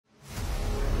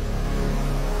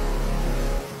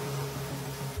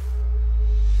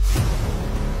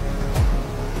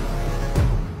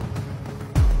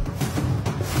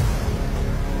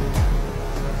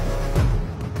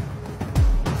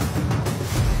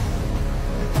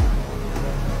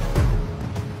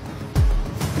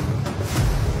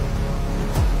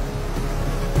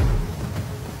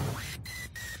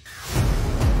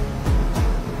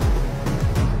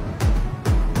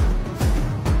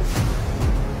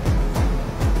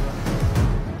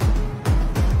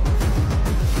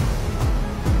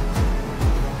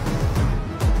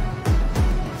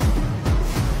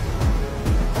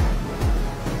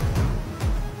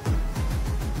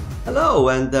Hello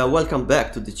and welcome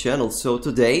back to the channel. So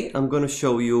today I'm going to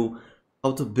show you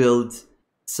how to build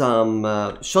some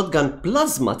shotgun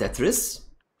plasma Tetris,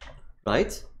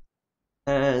 right?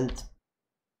 And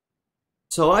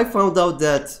so I found out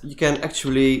that you can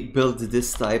actually build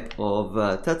this type of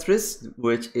Tetris,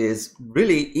 which is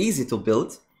really easy to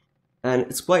build and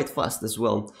it's quite fast as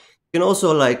well. You can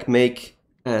also like make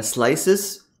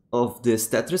slices of this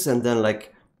Tetris and then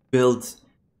like build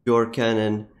your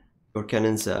cannons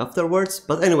afterwards.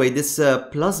 But anyway, this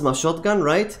plasma shotgun,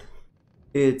 right?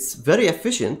 It's very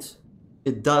efficient.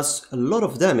 It does a lot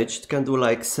of damage. It can do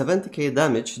like 70k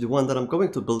damage. The one that I'm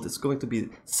going to build is going to be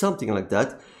something like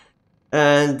that.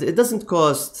 And it doesn't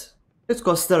cost, it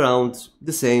costs around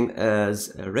the same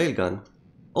as a railgun.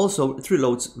 Also, it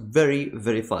reloads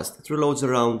very fast. It reloads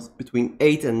around between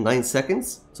 8 and 9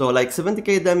 seconds. So like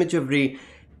 70k damage every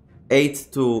 8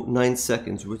 to 9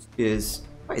 seconds, which is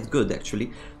quite good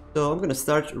actually. So I'm gonna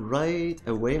start right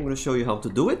away. I'm gonna show you how to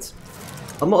do it.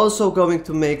 I'm also going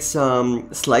to make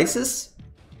some slices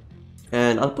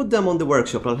and I'll put them on the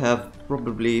workshop. I'll have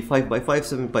probably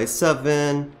 5x5,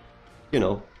 7x7, you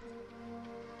know,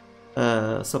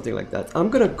 something like that. I'm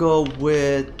gonna go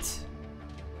with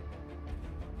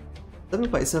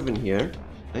 7x7 here,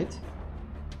 right?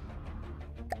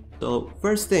 So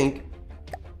first thing,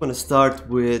 I'm gonna start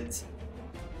with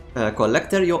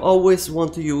collector. You always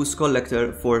want to use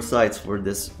collector for sides for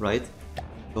this, right?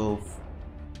 So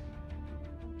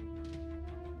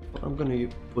I'm gonna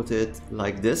put it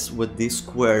like this with the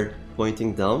square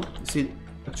pointing down. You see,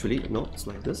 actually no, it's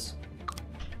like this.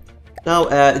 Now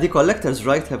the collectors,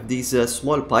 right, have these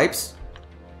small pipes.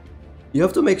 You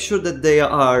have to make sure that they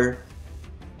are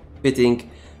fitting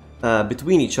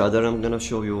between each other. I'm gonna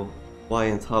show you why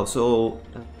and how. So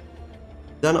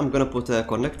then I'm gonna put a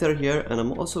connector here, and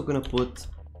I'm also gonna put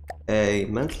a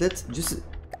mantlet. Just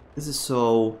this is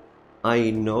so I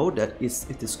know that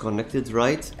it is connected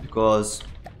right, because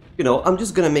you know I'm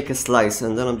just gonna make a slice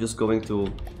and then I'm just going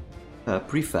to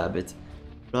prefab it,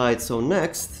 right? So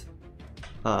next,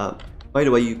 by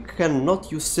the way, you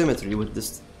cannot use symmetry with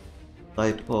this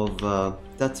type of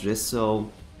Tetris. So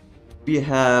we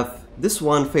have this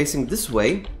one facing this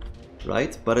way,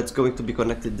 right? But it's going to be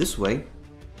connected this way.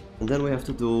 And then we have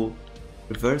to do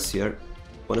reverse here.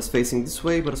 One is facing this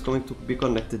way, but it's going to be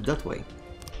connected that way,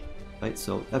 right?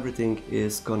 So everything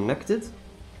is connected.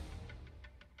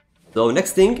 So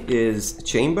next thing is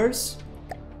chambers,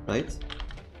 right?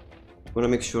 I want to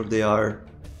make sure they are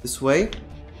this way.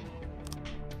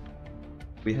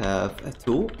 We have a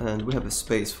 2 and we have a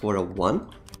space for a 1.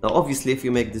 Now obviously if you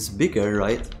make this bigger,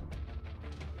 right?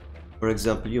 For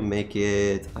example, you make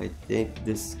it, I think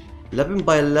this 11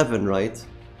 by 11, right?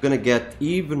 Gonna get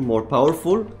even more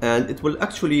powerful and it will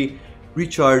actually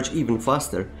recharge even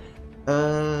faster.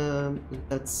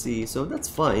 Let's see, so that's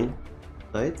fine,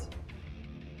 right?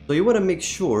 So you want to make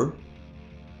sure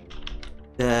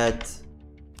that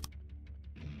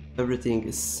everything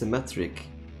is symmetric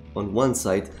on one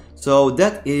side. So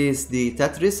that is the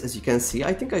Tetris, as you can see.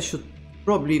 I think we should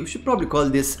probably call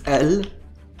this L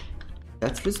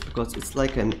Tetris because it's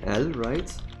like an L,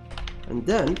 right? And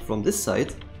then from this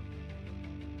side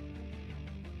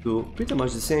do pretty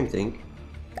much the same thing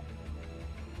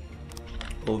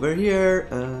over here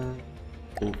and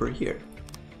over here,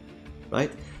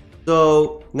 right?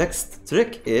 So next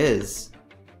trick is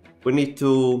we need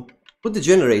to put the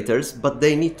generators, but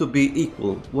they need to be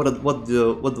equal. What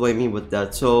do I mean with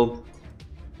that? So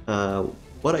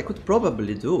what I could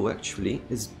probably do actually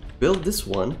is build this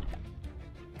one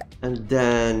and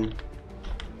then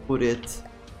put it,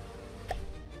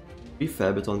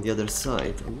 prefab it on the other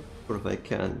side. If I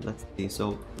can, let's see.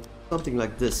 So something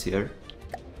like this here,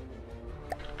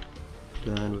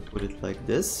 then we put it like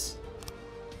this.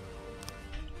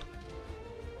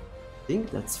 I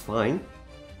think that's fine.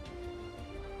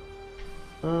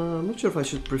 I'm not sure if I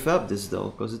should prefab this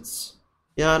though, because it's,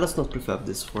 yeah, let's not prefab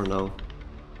this for now.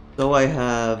 So I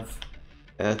have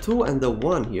a 2 and a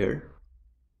 1 here.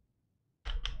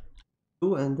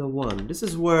 2 and a 1. This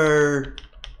is where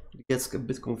it gets a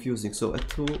bit confusing. So a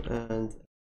 2 and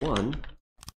 1,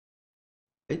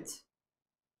 right?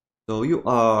 So you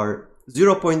are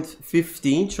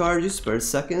 0.15 charges per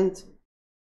second.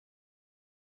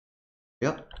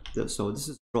 Yeah, so this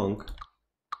is wrong.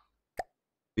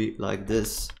 Be like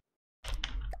this.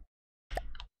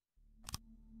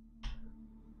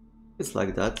 It's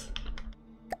like that.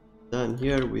 Then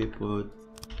here we put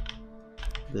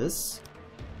this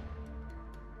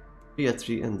 3, a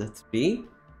 3 and a 3.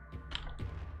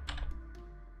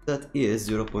 That is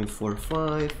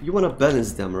 0.45. You want to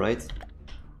balance them, right?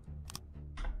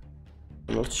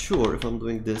 I'm not sure if I'm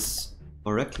doing this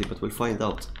correctly, but we'll find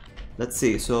out. Let's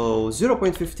see. So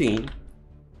 0.15,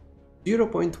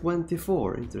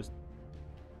 0.24. Interesting.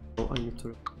 Oh, I need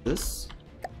to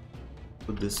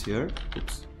put this here.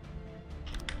 Oops.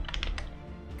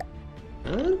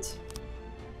 And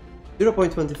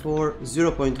 0.24,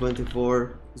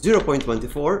 0.24,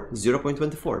 0.24,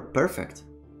 0.24. Perfect.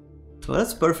 So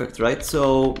that's perfect, right?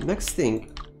 So next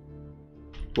thing,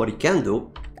 what you can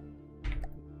do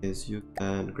is you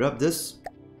can grab this,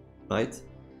 right?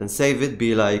 And save it,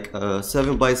 be like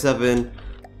 7x7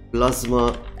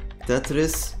 Plasma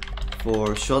Tetris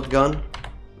for shotgun,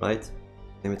 right?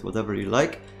 Name it whatever you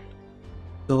like.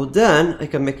 So then I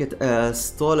can make it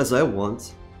as tall as I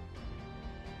want.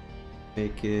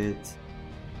 Make it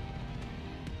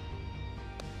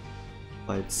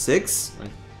 5'6".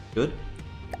 Good.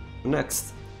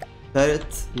 Next,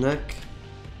 parrot neck.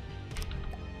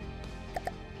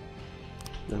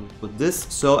 Then put this.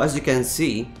 So as you can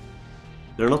see,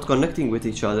 they're not connecting with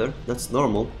each other. That's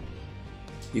normal.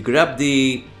 You grab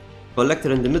the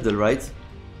collector in the middle, right?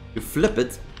 You flip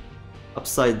it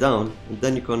upside down, and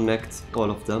then you connect all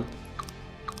of them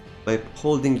by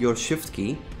holding your shift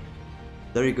key.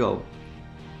 There you go.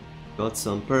 Got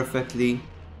some perfectly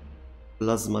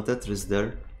Plasma Tetris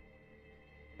there.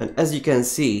 And as you can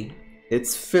see,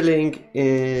 it's filling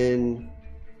in,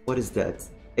 what is that?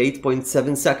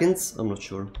 8.7 seconds? I'm not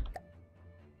sure.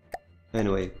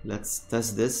 Anyway, let's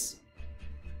test this.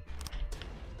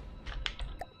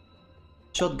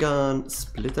 Shotgun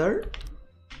splitter.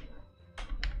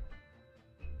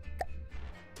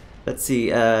 Let's see,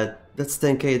 that's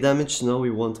 10k damage. No, we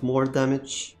want more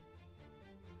damage.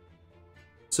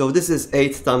 So this is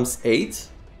 8 times 8.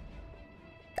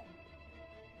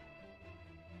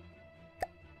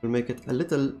 We'll make it a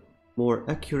little more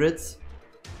accurate,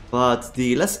 but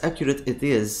the less accurate it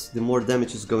is, the more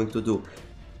damage it's going to do.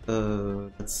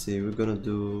 Let's see, we're gonna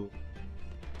do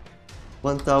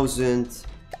 1000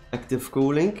 active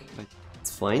cooling.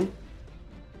 It's fine.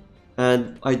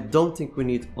 And I don't think we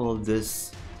need all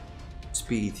this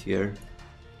speed here.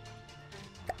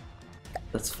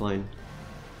 That's fine.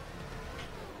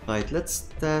 Right, let's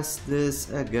test this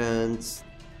against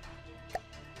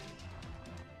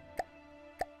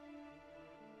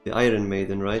the Iron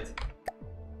Maiden, right?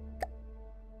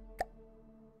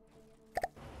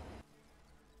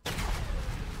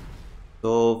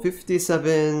 So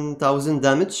 57,000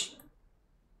 damage.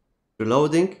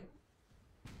 Reloading.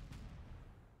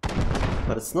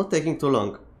 But it's not taking too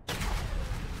long.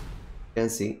 You can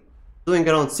see. Doing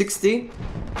around 60.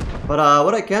 But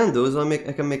what I can do is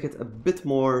I can make it a bit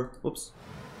more. Oops.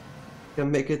 I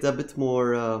can make it a bit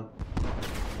more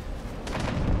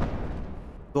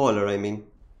taller, I mean.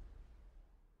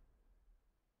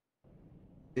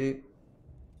 See?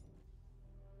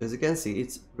 As you can see,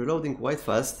 it's reloading quite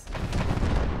fast.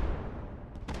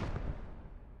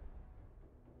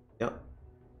 Yeah.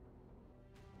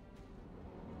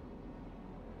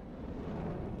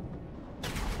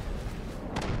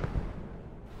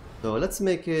 So let's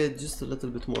make it just a little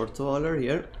bit more taller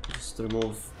here. Just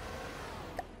remove.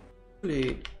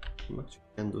 Actually, how much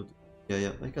I can do?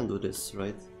 Yeah, I can do this,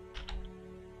 right?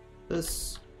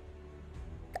 This.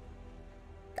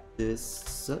 I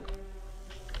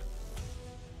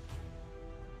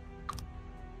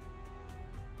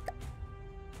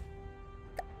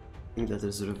think that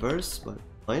is reverse, but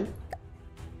fine.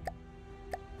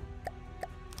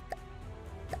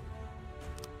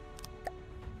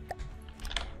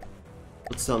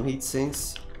 Put some heat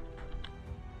sinks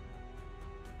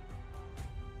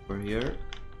over here.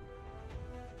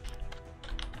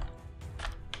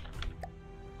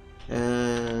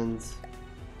 And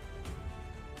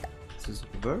this is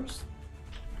reversed.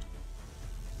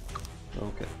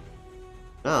 Okay.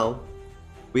 Now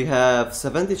we have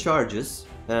 70 charges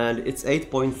and it's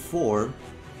 8.4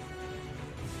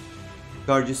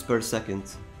 charges per second.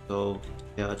 So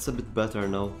yeah, it's a bit better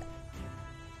now.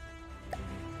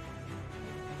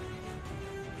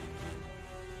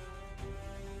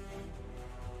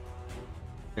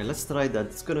 Okay, let's try that.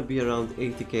 It's gonna be around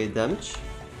 80k damage.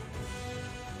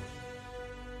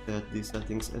 Set these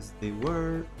settings as they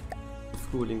were.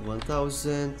 Cooling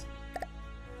 1000.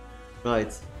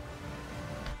 Right.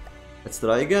 Let's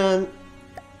try again.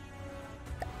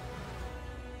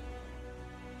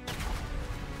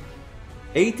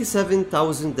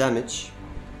 $87,000 damage.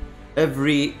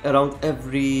 Around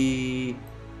every.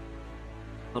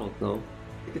 I don't know.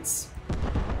 I think it's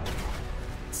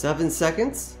 7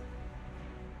 seconds.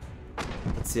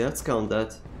 Let's see, let's count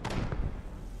that.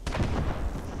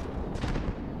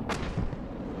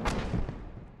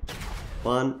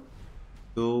 1,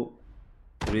 2,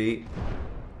 3,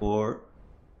 4,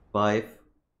 5,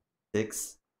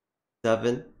 6,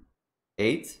 7,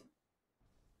 8.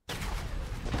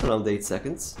 Around 8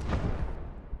 seconds.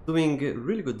 Doing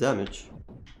really good damage.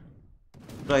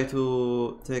 Try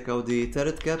to take out the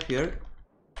turret cap here.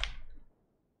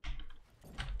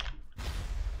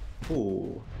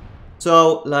 Ooh.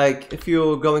 So, like, if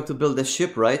you're going to build a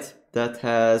ship, right, that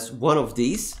has one of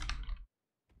these,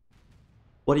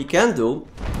 what you can do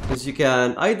is you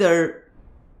can either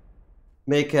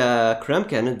make a cram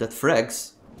cannon that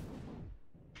frags,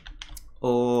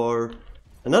 or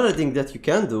another thing that you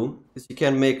can do is you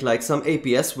can make like some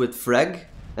APS with frag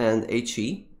and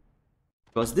HE,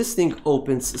 because this thing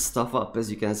opens stuff up, as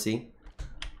you can see.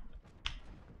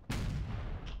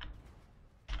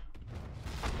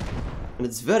 And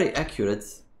it's very accurate.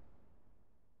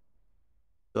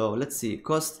 So let's see,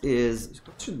 cost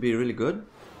should be really good.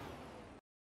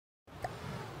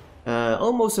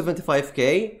 Almost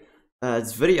 75k.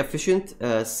 It's very efficient.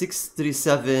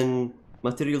 637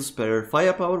 materials per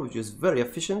firepower, which is very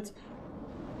efficient.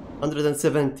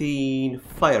 117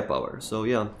 firepower. So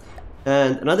yeah.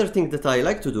 And another thing that I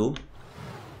like to do,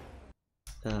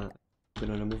 I'm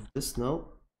gonna remove this now.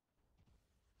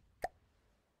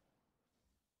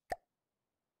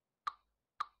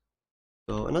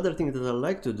 So another thing that I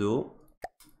like to do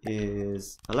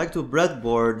is I like to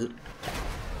breadboard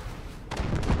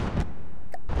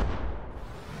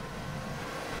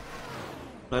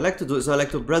what I like to do is I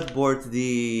like to breadboard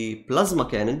the plasma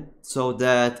cannon so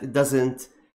that it doesn't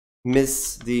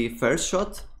miss the first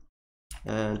shot.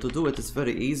 And to do it is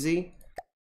very easy.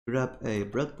 Grab a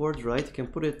breadboard, right? You can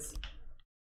put it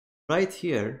right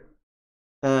here,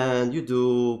 and you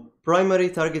do primary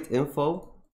target info.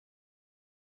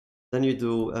 Then you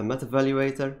do a meta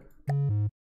evaluator.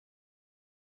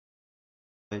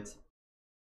 Right.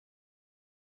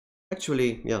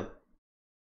 Actually, yeah.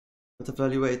 Meta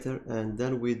evaluator, and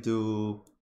then we do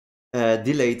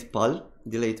delayed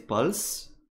pulse.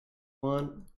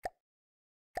 One.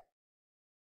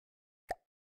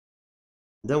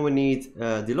 Then we need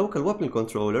the local weapon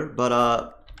controller, but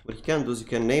what you can do is you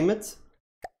can name it.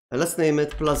 Let's name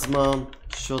it Plasma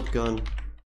Shotgun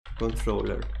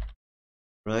Controller.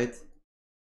 Right.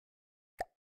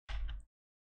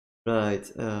 Right.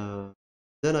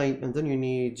 Then you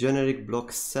need generic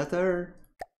block setter.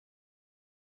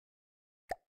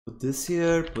 Put this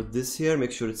here,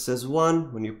 make sure it says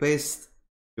 1 when you paste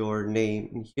your name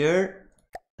in here.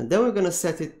 And then we're gonna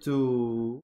set it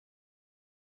to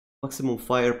maximum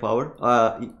firepower,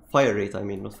 fire rate, I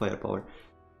mean, not firepower.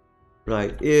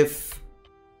 Right, if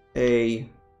A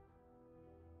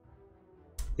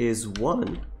is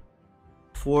 1,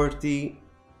 40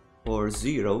 or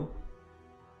 0,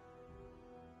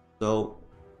 so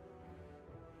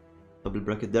double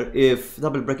bracket there, if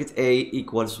double bracket A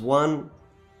equals 1,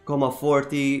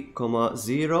 40,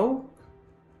 0,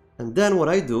 and then what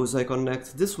I do is I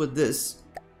connect this with this.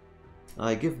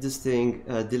 I give this thing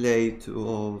a delay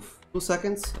of 2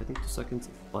 seconds. I think 2 seconds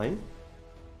is fine.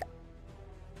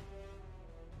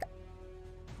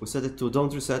 We set it to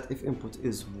don't reset if input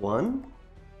is 1.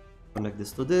 Connect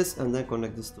this to this and then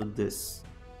connect this to this.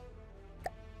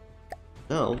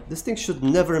 Now, this thing should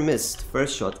never miss the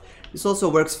first shot. This also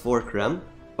works for cram,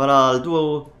 but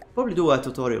I'll probably do a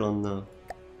tutorial on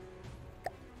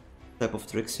type of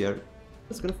tricks here.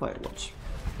 It's gonna fire, watch.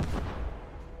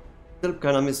 Still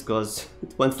kinda missed because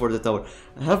it went for the tower.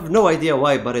 I have no idea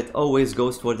why, but it always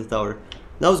goes for the tower.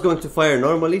 Now it's going to fire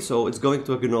normally, so it's going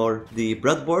to ignore the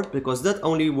breadboard because that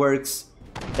only works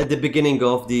at the beginning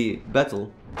of the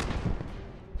battle.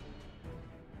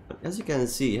 But as you can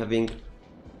see, having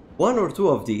 1 or 2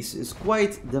 of these is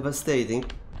quite devastating.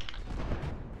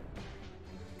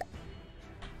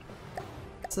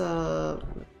 Let's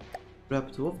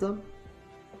grab 2 of them.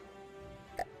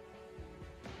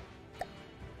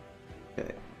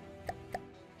 Okay.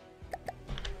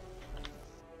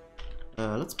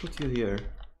 Let's put you here.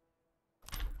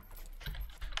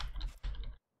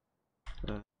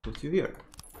 Put you here.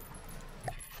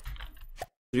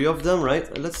 3 of them,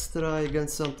 right? Let's try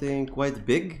against something quite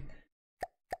big.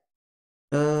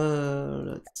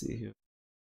 Let's see here.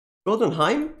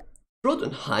 Rodenheim?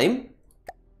 Rodenheim?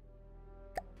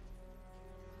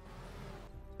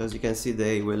 As you can see,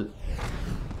 they will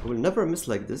never miss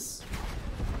like this.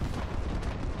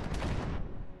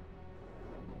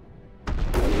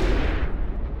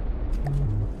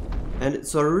 And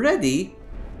it's already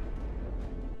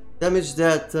damaged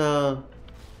that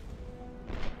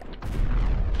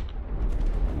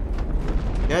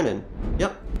cannon.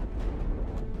 Yep.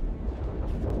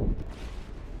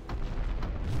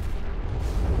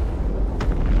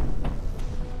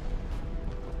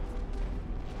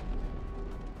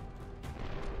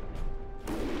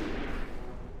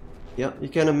 Yeah, you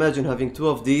can imagine having 2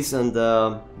 of these and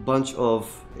a bunch of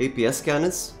APS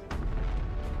cannons.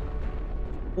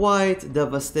 Quite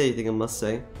devastating, I must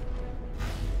say.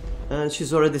 And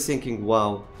she's already thinking,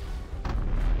 wow.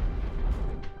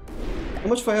 How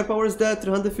much firepower is that?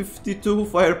 352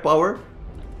 firepower?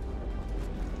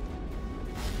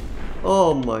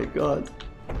 Oh my god.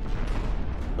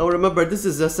 Now remember, this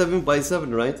is a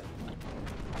 7x7, right?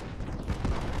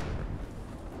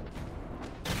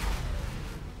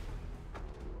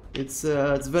 It's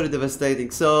very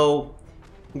devastating. So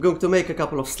I'm going to make a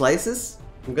couple of slices.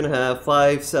 I'm gonna have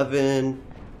 5, 7,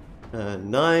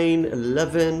 9,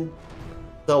 11,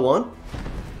 so on.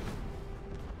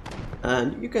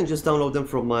 And you can just download them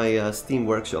from my Steam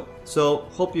workshop. So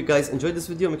hope you guys enjoyed this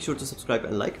video. Make sure to subscribe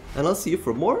and like, and I'll see you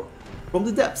for more from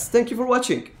the depths. Thank you for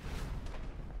watching.